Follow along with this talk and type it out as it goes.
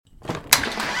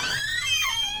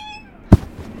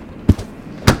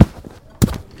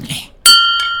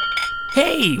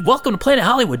Hey, welcome to Planet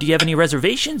Hollywood. Do you have any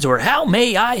reservations, or how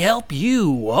may I help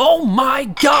you? Oh my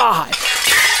God!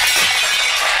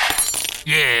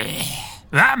 Yeah,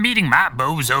 I'm meeting my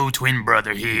bozo twin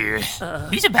brother here.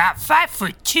 He's about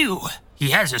 5'2".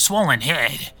 He has a swollen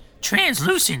head,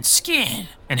 translucent skin,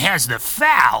 and has the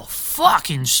foul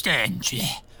fucking stench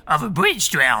of a bridge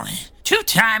dwelling,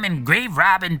 two-time and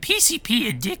grave-robbing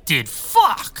PCP-addicted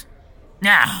fuck.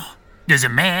 Now, does a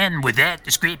man with that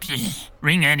description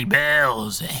ring any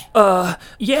bells?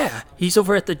 Yeah, he's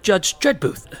over at the Judge Dredd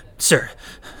booth, sir.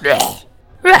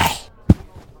 Right.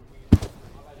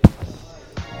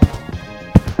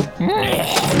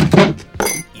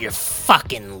 You're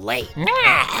fucking late.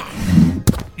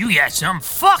 You got some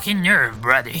fucking nerve,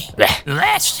 brother. The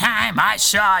last time I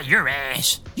saw your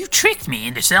ass, you tricked me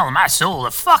into selling my soul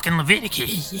to fucking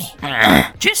Leviticus.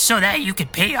 Just so that you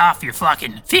could pay off your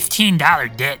fucking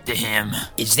 $15 debt to him.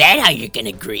 Is that how you're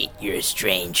gonna greet your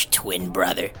estranged twin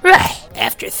brother? Right.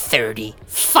 After 30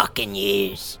 fucking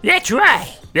years? That's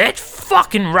right. That's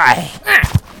fucking right.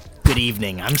 Good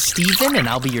evening, I'm Steven, and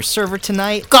I'll be your server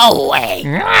tonight. Go away!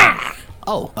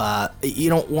 Oh, you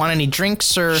don't want any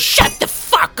drinks, or... Shut the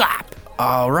fuck up!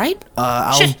 Alright,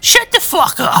 I'll... Shut the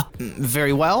fuck up!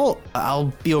 Very well,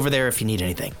 I'll be over there if you need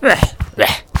anything.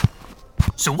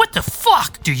 So what the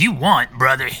fuck do you want,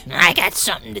 brother? I got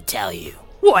something to tell you.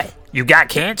 What? You got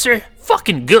cancer?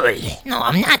 Fucking good. No,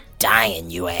 I'm not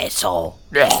dying, you asshole.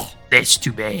 That's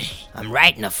too bad. I'm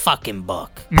writing a fucking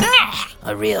book.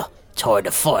 A real tour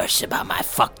de force about my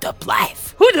fucked up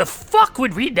life. Who the fuck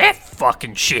would read that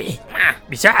fucking shit?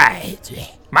 Besides,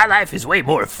 my life is way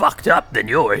more fucked up than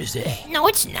yours. No,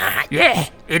 it's not. Yeah,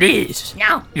 it is.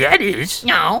 No. Yeah, it is.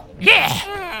 No.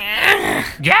 Yeah.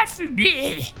 God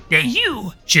forbid that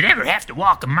you should ever have to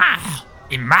walk a mile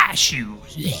in my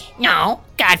shoes. No.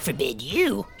 God forbid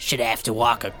you should have to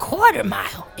walk a quarter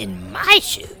mile in my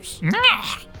shoes.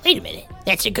 Wait a minute.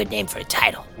 That's a good name for a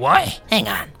title. What? Hang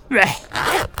on. Right.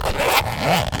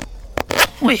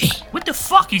 Wait, what the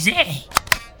fuck is that?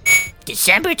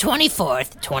 December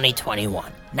 24th,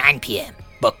 2021, 9 p.m.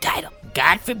 Book title.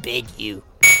 God forbid you...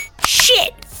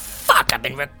 Shit! Fuck, I've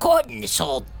been recording this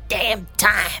whole damn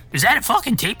time. Is that a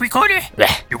fucking tape recorder?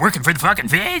 You're working for the fucking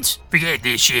feds? Forget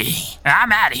this shit.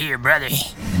 I'm out of here, brother.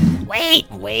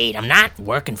 Wait, I'm not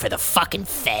working for the fucking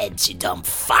feds, you dumb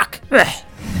fuck.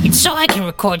 It's so I can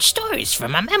record stories for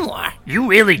my memoir. You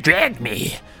really dragged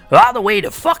me all the way to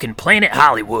fucking Planet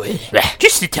Hollywood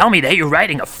just to tell me that you're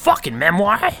writing a fucking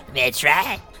memoir? That's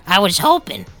right. I was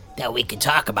hoping that we could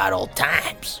talk about old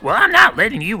times. Well, I'm not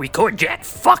letting you record jack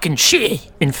fucking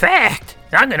shit. In fact,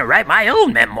 I'm gonna write my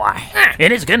own memoir,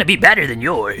 and it's gonna be better than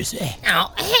yours.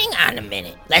 Now, hang on a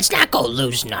minute. Let's not go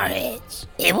losing our heads.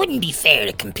 It wouldn't be fair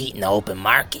to compete in the open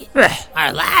market.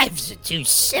 Our lives are too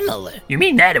similar. You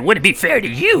mean that it wouldn't be fair to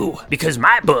you, because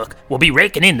my book will be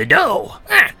raking in the dough.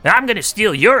 I'm gonna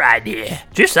steal your idea,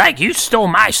 just like you stole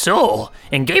my soul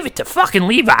and gave it to fucking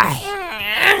Levi.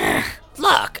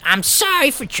 Look, I'm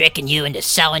sorry for tricking you into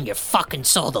selling your fucking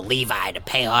soul to Levi to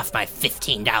pay off my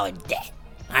 $15 debt.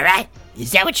 Alright?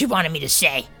 Is that what you wanted me to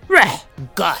say? Right.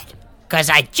 Good. Cause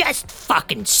I just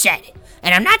fucking said it.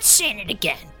 And I'm not saying it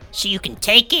again. So you can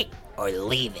take it or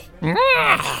leave it.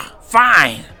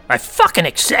 Fine. I fucking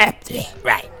accept it.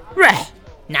 Right.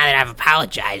 Now that I've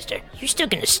apologized, are you still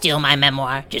gonna steal my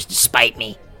memoir just to spite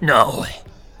me? No.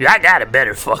 I got a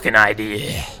better fucking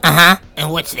idea.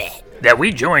 And what's that? That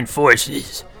we join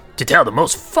forces to tell the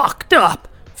most fucked up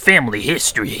family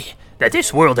history that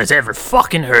this world has ever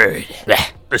fucking heard.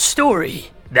 A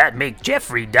story that make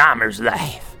Jeffrey Dahmer's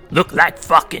life look like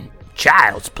fucking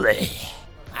child's play.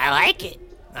 I like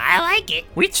it.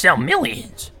 We'd sell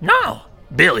millions. No,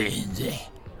 billions.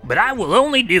 But I will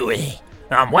only do it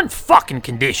on one fucking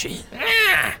condition.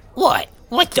 What?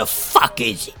 What the fuck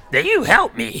is it? That you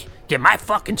help me get my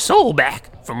fucking soul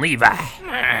back from Levi.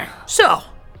 So,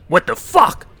 what the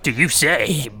fuck do you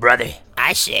say, brother?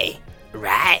 I say,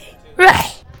 right.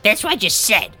 That's what I just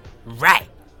said. Right.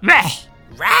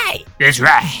 Right. That's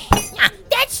right.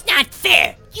 That's not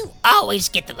fair. You always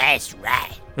get the last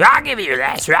right. I'll give you your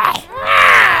last right.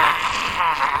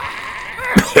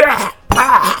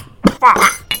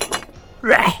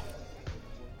 Right.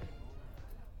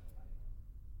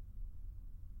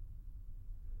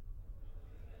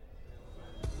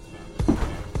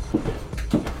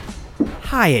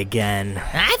 Hi again.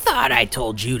 I thought I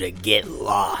told you to get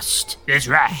lost. That's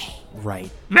right. Right.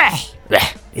 Right.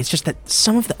 It's just that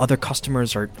some of the other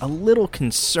customers are a little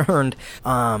concerned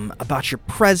about your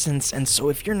presence, and so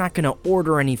if you're not gonna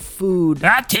order any food...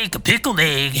 I'd take a pickled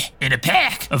egg and a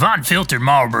pack of unfiltered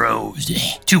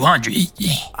Marlboros. 200.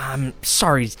 I'm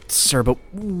sorry, sir, but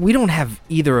we don't have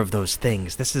either of those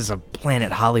things. This is a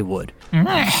Planet Hollywood.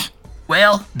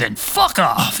 Well, then fuck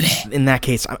off. In that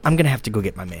case, I'm gonna have to go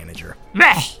get my manager.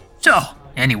 So,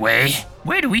 anyway,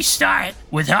 where do we start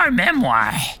with our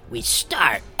memoir? We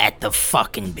start at the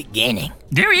fucking beginning.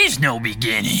 There is no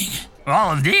beginning.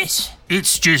 All of this,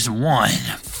 it's just one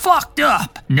fucked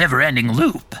up, never-ending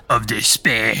loop of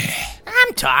despair.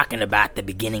 I'm talking about the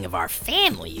beginning of our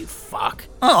family, you fuck.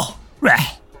 Oh,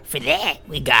 right. For that,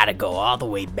 we gotta go all the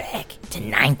way back to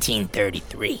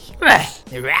 1933. Right.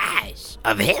 The rise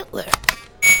of Hitler.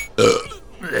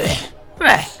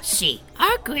 Right. See,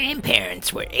 our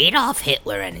grandparents were Adolf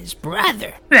Hitler and his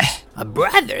brother. Right. A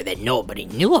brother that nobody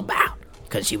knew about,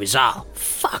 because he was all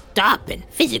fucked up and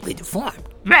physically deformed.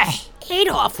 Right.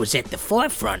 Adolf was at the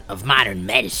forefront of modern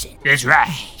medicine. That's right.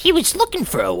 He was looking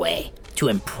for a way to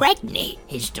impregnate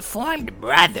his deformed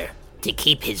brother to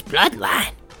keep his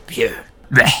bloodline pure.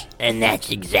 Right. And that's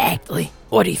exactly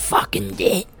what he fucking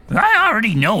did. I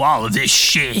already know all of this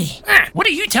shit. What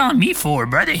are you telling me for,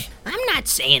 brother? I'm not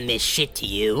saying this shit to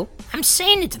you. I'm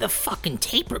saying it to the fucking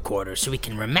tape recorder so we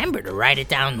can remember to write it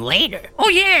down later. Oh,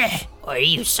 yeah. Or are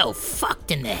you so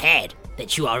fucked in the head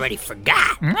that you already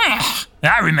forgot?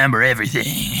 I remember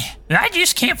everything. I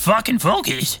just can't fucking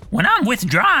focus when I'm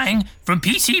withdrawing from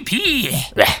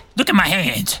PCP. Look at my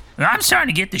hands. I'm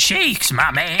starting to get the shakes,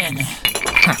 my man.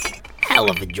 Hell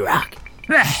of a drug.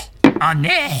 On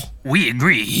that, we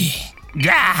agree.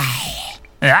 Guy,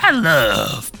 I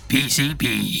love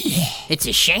PCP. It's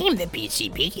a shame that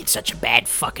PCP gets such a bad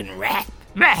fucking rap.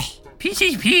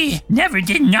 PCP never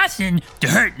did nothing to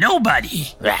hurt nobody.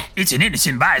 It's an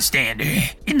innocent bystander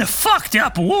in the fucked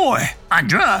up war on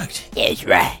drugs. That's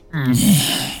right.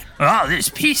 All this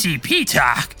PCP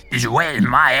talk is whetting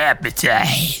my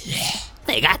appetite.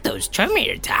 They got those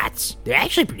Terminator tots. They're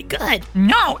actually pretty good.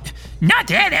 No, not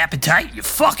that appetite, you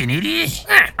fucking idiot.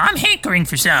 I'm hankering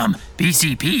for some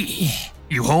PCP.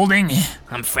 You holding?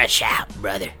 I'm fresh out,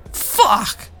 brother.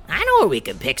 Fuck. I know where we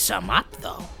could pick some up,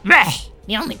 though.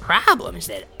 The only problem is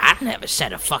that I don't have a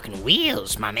set of fucking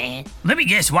wheels, my man. Let me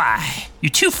guess why. You're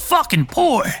too fucking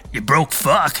poor, you broke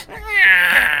fuck.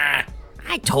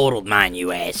 I totaled mine,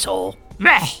 you asshole.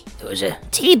 It was a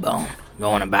T-bone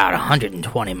going about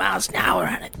 120 miles an hour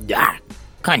on a dark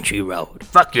country road.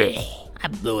 Fuck yeah. I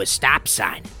blew a stop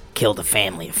sign, killed a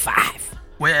family of 5.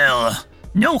 Well,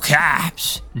 no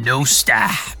cops, no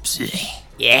stops.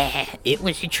 Yeah, it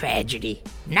was a tragedy.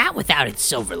 Not without its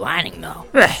silver lining, though.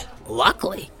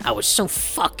 Luckily, I was so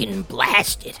fucking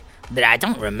blasted that I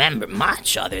don't remember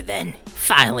much other than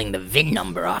filing the VIN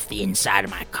number off the inside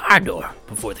of my car door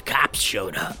before the cops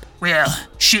showed up. Well,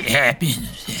 shit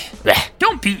happens.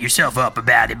 Don't beat yourself up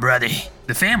about it, brother.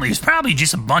 The family is probably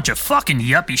just a bunch of fucking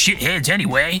yuppie shitheads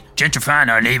anyway, gentrifying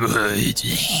our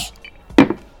neighborhoods.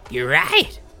 You're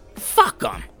right. Fuck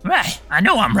them. Right, I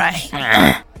know I'm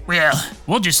right. Well,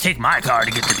 we'll just take my car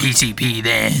to get the PCP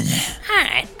then.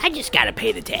 Alright, I just gotta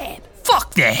pay the tab.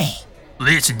 Fuck that.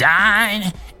 Let's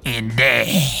dine and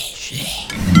dash.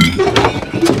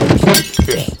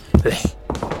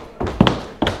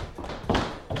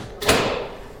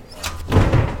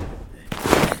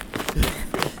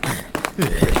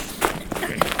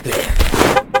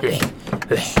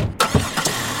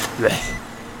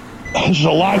 This is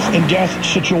a life and death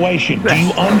situation. Do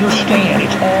you understand?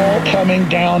 It's all coming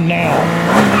down now.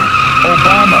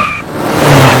 Obama,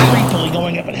 creepily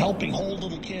going up and helping hold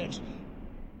little kids.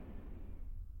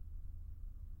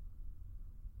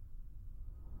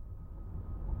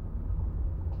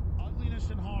 Ugliness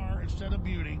and horror instead of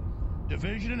beauty.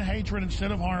 Division and hatred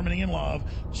instead of harmony and love.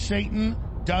 Satan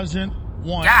doesn't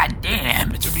want... God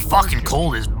damn, it's fucking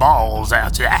cold as balls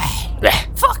outside.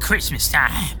 Fuck Christmas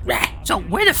time. So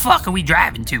where the fuck are we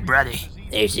driving to, brother?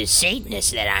 There's a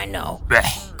Satanist that I know.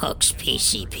 Cooks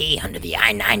PCP under the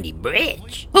I-90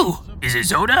 bridge. Who? Is it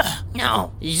Zoda?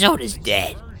 No, Zoda's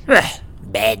dead.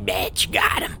 Bad Batch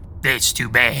got him. That's too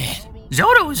bad.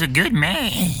 Zoda was a good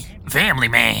man. Family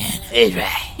man. That's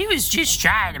right. He was just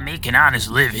trying to make an honest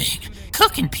living.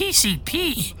 Cooking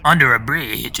PCP under a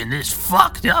bridge in this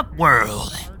fucked up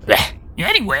world.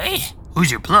 Anyway,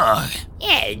 who's your plug?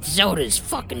 Yeah, it's Zoda's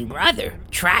fucking brother,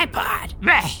 Tripod.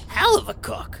 Hell of a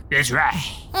cook. That's right.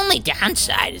 Only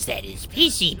downside is that his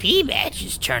PCP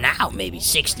batches turn out maybe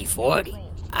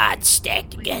 60-40. Odds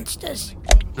stacked against us.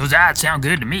 Those odds sound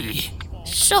good to me.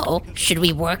 So, should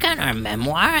we work on our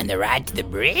memoir on the ride to the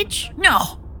bridge?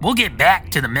 No, we'll get back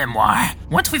to the memoir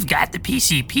once we've got the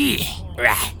PCP.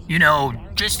 Right. You know,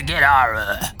 just to get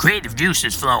our creative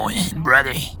juices flowing,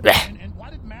 brother. Right. And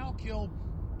why did Mao kill?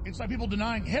 It's like people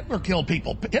denying Hitler killed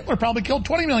people. Hitler probably killed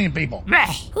 20 million people. Right.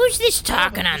 Who's this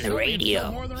talking on the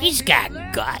radio? He's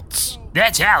got guts.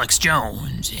 That's Alex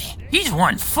Jones. He's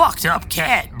one fucked up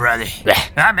cat, brother.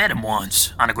 I met him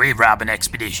once on a grave robbing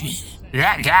expedition.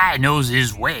 That guy knows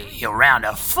his way around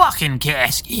a fucking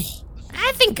casket.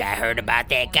 I think I heard about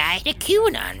that guy at a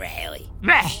QAnon rally.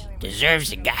 Right.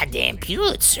 Deserves a goddamn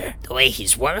Pulitzer, the way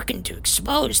he's working to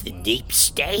expose the deep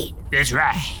state. That's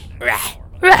right.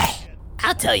 Right.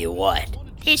 I'll tell you what,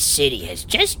 this city has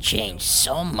just changed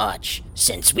so much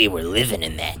since we were living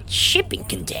in that shipping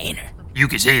container. You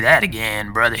could say that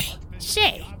again, brother.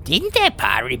 Say, didn't that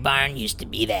Pottery Barn used to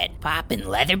be that poppin'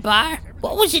 leather bar?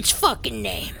 What was its fucking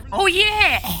name? Oh,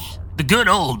 yeah. The good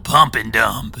old pump and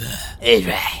dump. That's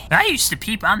right. I used to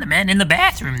peep on the men in the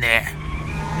bathroom there.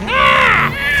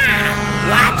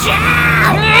 Watch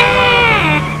out!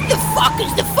 The fuck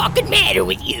is the fucking matter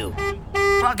with you?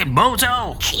 Fucking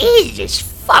bozo. Jesus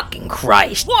fucking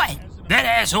Christ. What? That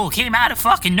asshole came out of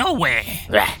fucking nowhere.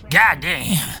 Right.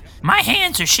 Goddamn. My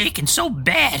hands are shaking so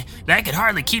bad that I could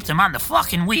hardly keep them on the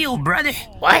fucking wheel, brother.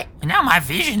 What? And now my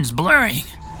vision's blurring.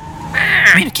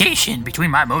 Communication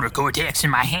between my motor cortex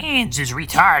and my hands is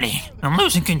retarding. I'm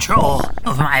losing control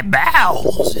of my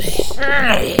bowels.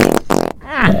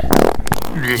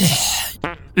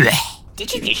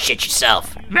 Did you just shit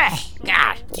yourself?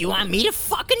 God, do you want me to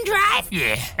fucking drive?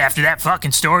 Yeah, after that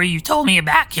fucking story you told me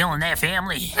about killing that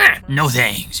family. No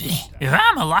thanks. If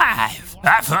I'm alive,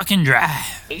 I fucking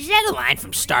drive. Is that a line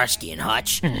from Starsky and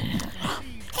Hutch?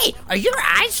 Hey, are your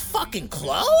eyes fucking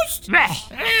closed?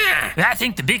 I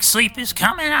think the big sleep is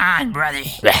coming on, brother.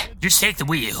 Just take the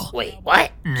wheel. Wait,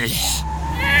 what?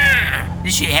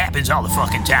 This shit happens all the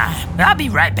fucking time. I'll be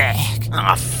right back.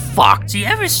 Oh, fuck. See,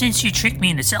 ever since you tricked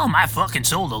me into selling my fucking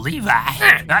soul to Levi,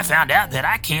 I found out that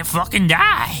I can't fucking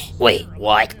die. Wait,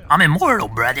 what? I'm immortal,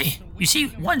 brother. You see,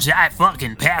 once I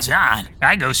fucking pass on,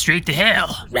 I go straight to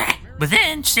hell. But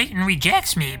then Satan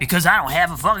rejects me because I don't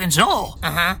have a fucking soul.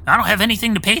 I don't have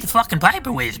anything to pay the fucking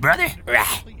piper with, brother.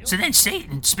 So then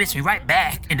Satan spits me right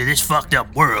back into this fucked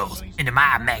up world, into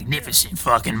my magnificent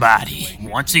fucking body,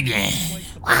 once again.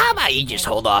 Well, how about you just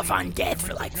hold off on death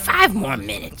for like 5 more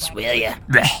minutes, will ya?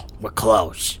 We're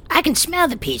close. I can smell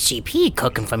the PCP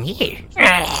cooking from here.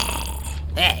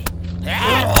 Hey.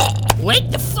 Wake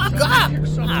the fuck up!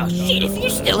 Oh shit, if you're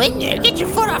still in there, get your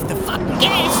foot off the fucking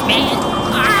gas, man!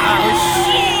 Oh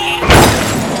shit!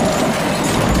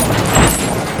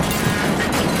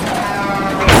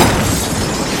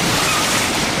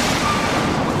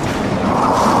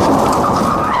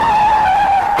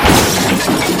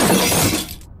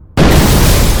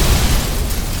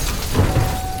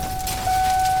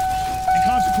 And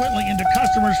consequently into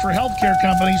customers for healthcare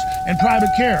companies and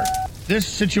private care. This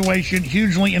situation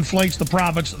hugely inflates the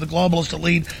profits of the globalist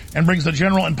elite and brings the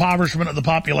general impoverishment of the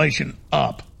population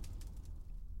up.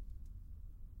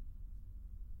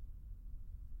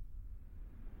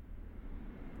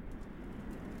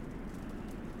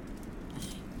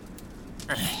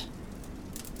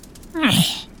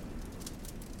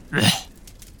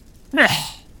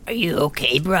 Are you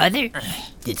okay, brother?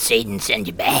 Did Satan send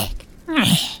you back?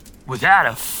 Without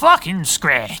a fucking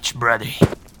scratch, brother.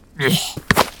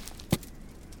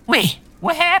 Wait,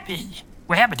 what happened?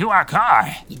 What happened to our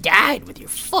car? You died with your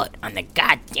foot on the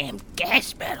goddamn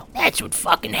gas pedal. That's what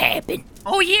fucking happened.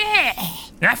 Oh yeah,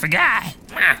 I forgot.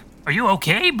 Are you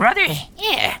okay, brother?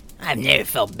 Yeah, I've never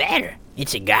felt better.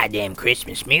 It's a goddamn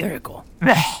Christmas miracle.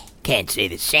 Can't say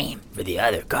the same for the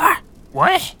other car.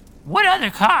 What? What other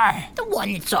car? The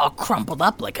one that's all crumpled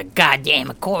up like a goddamn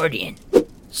accordion.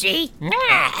 See?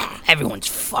 Everyone's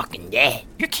fucking dead.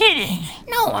 You're kidding.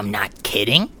 No, I'm not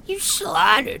kidding. You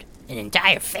slaughtered an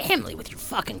entire family with your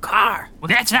fucking car. Well,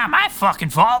 that's not my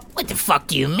fucking fault. What the fuck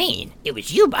do you mean? It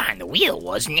was you behind the wheel,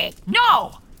 wasn't it?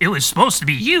 No, it was supposed to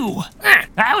be you.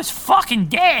 I was fucking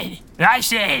dead. I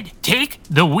said, take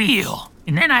the wheel.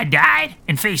 And then I died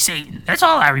and faced Satan. That's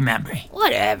all I remember.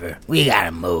 Whatever. We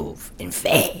gotta move, and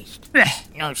fast.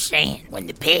 No saying when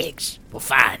the pigs will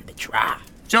find the trough.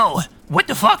 So, what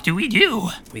the fuck do we do?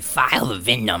 We file the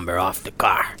VIN number off the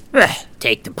car.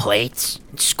 Take the plates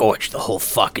and scorch the whole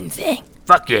fucking thing.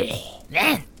 Fuck yeah.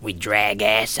 Then we drag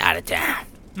ass out of town.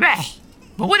 Right.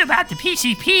 But what about the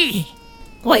PCP?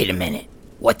 Wait a minute.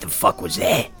 What the fuck was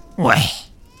that? What?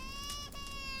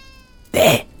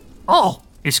 That. Oh,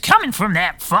 it's coming from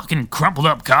that fucking crumpled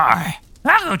up car.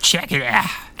 I'll go check it out.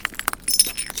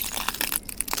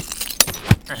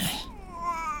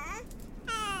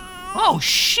 Oh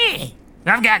shit!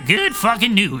 I've got good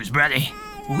fucking news, brother.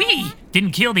 We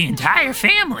didn't kill the entire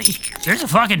family. There's a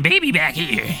fucking baby back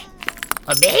here.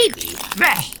 A baby?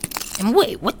 Right. And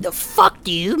wait, what the fuck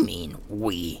do you mean,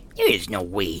 we? There is no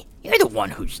we. You're the one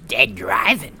who's dead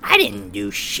driving. I didn't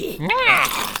do shit.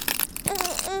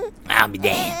 I'll be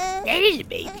damned. That is a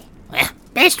baby. Well,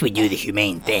 best we do the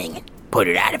humane thing and put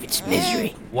it out of its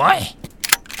misery. What?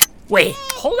 Wait,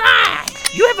 hold on.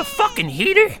 You have a fucking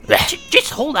heater?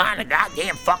 Just hold on a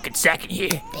goddamn fucking second here.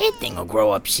 That thing will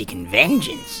grow up seeking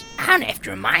vengeance. I don't have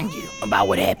to remind you about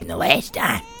what happened the last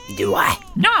time, do I?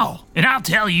 No, and I'll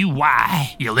tell you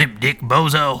why, you limp dick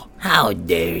bozo. How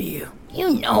dare you?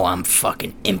 You know I'm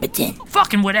fucking impotent.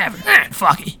 Fucking whatever.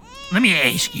 Fuck it. Let me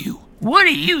ask you, what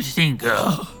do you think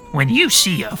of when you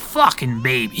see a fucking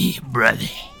baby, brother?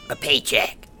 A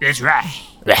paycheck. That's right.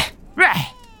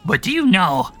 Right. But do you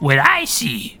know what I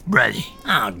see, brother?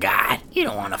 Oh, God. You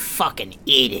don't want to fucking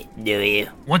eat it, do you?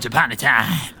 Once upon a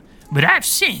time. But I've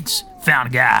since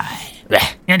found God.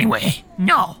 Anyway,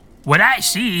 no. What I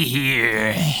see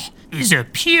here is a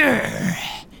pure,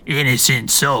 innocent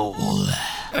soul.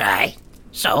 Right.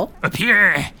 So? A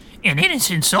pure and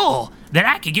innocent soul that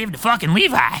I could give to fucking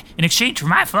Levi in exchange for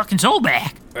my fucking soul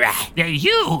back. Right. That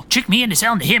you tricked me into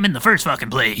selling to him in the first fucking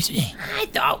place. I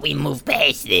thought we moved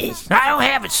past this. I don't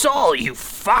have a soul, you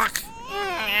fuck.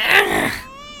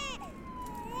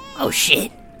 Oh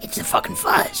shit, it's the fucking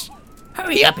fuzz.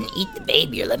 Hurry up and eat the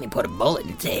baby or let me put a bullet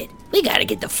in its head. We gotta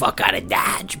get the fuck out of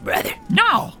Dodge, brother.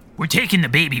 No, we're taking the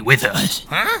baby with us.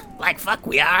 Huh? Like fuck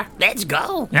we are. Let's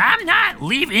go. I'm not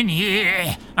leaving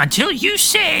here until you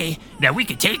say that we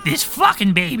could take this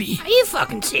fucking baby. Are you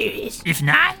fucking serious? If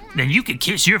not, then you could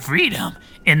kiss your freedom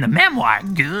in the memoir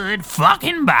good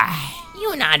fucking bye.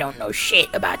 You and I don't know shit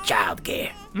about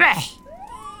childcare. Right.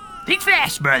 Think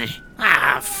fast, brother.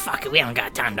 Ah, fuck it, we don't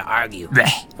got time to argue.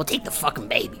 Right. We'll take the fucking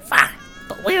baby, fine.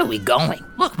 But where are we going?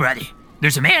 Look, brother,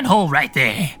 there's a manhole right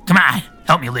there. Come on,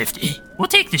 help me lift it. We'll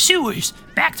take the sewers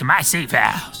back to my safe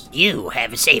house. You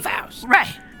have a safe house.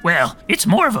 Right. Well, it's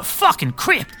more of a fucking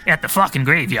crypt at the fucking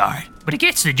graveyard, but it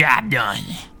gets the job done.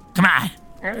 Come on.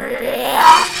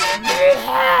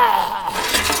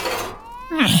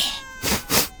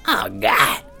 Oh,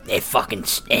 God, that fucking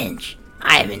stench.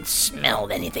 I haven't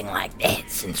smelled anything like that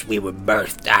since we were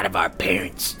birthed out of our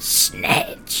parents'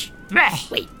 snatch. Right.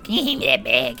 Wait, can you hand me that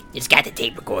bag? It's got the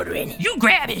tape recorder in it. You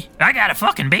grab it. I got a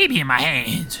fucking baby in my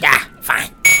hands. Ah, fine.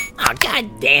 Oh,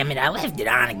 God damn it, I left it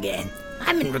on again.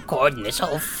 I've been recording this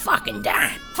whole fucking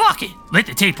time. Fuck it. Let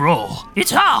the tape roll.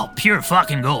 It's all pure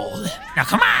fucking gold. Now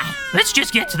come on. Let's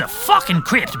just get to the fucking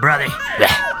crypt, brother.